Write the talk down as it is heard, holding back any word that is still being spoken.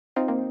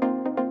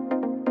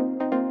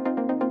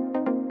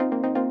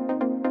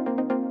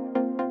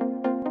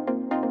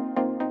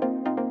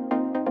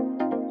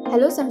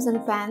Hello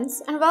Samsung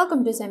fans and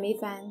welcome to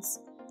SammyFans.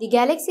 The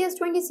Galaxy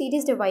S20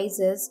 series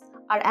devices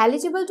are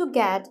eligible to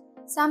get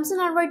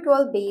Samsung Android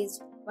 12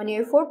 based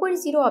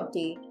 1.4.0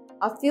 update.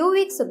 A few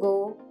weeks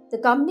ago, the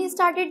company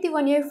started the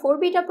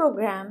 1.4 beta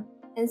program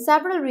in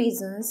several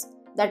regions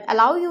that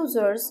allow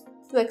users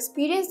to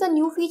experience the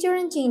new feature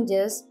and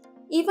changes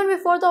even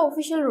before the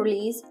official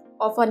release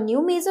of a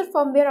new major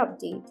firmware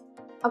update.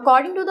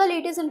 According to the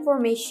latest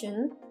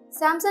information,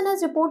 Samsung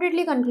has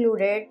reportedly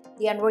concluded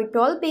the Android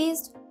 12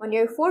 based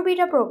 1.4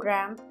 beta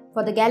program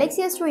for the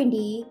Galaxy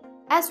S20,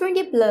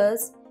 S20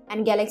 Plus,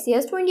 and Galaxy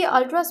S20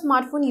 Ultra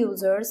smartphone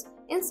users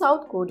in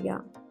South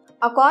Korea.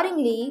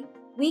 Accordingly,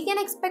 we can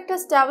expect a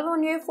stable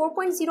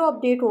 1.4.0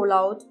 update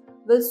rollout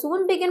will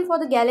soon begin for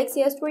the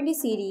Galaxy S20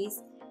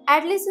 series,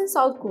 at least in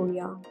South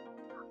Korea.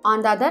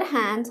 On the other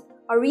hand,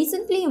 a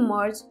recently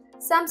emerged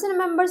Samsung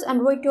members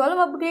Android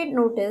 12 update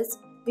notice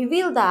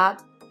revealed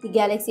that the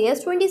Galaxy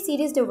S20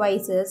 series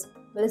devices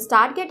will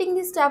start getting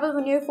the stable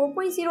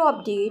 1.4.0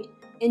 update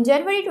in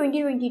January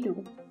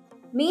 2022.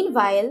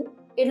 Meanwhile,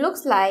 it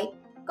looks like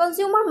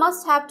consumer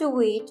must have to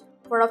wait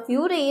for a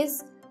few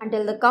days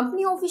until the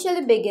company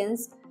officially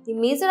begins the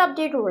major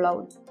update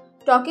rollout.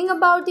 Talking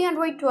about the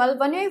Android 12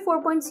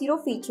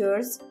 1.4.0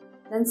 features,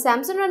 then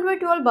Samsung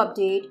Android 12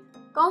 update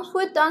comes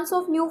with tons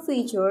of new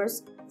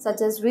features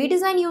such as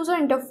redesigned user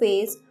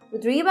interface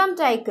with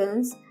revamped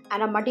icons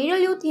and a Material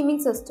You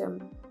theming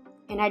system.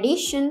 In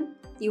addition,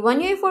 the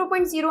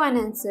 1.4.0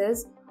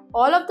 enhances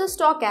all of the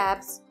stock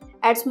apps,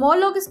 adds more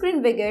lock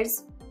screen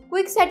widgets,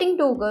 quick setting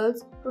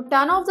toggles to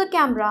turn off the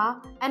camera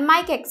and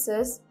mic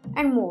access,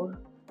 and more.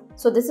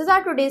 So this is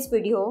our today's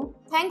video.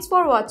 Thanks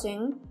for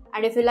watching,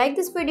 and if you like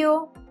this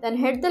video, then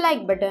hit the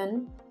like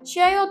button,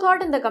 share your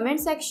thought in the comment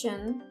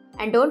section,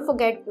 and don't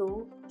forget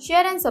to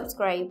share and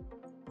subscribe.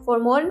 For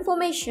more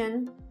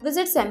information,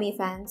 visit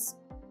SammyFans.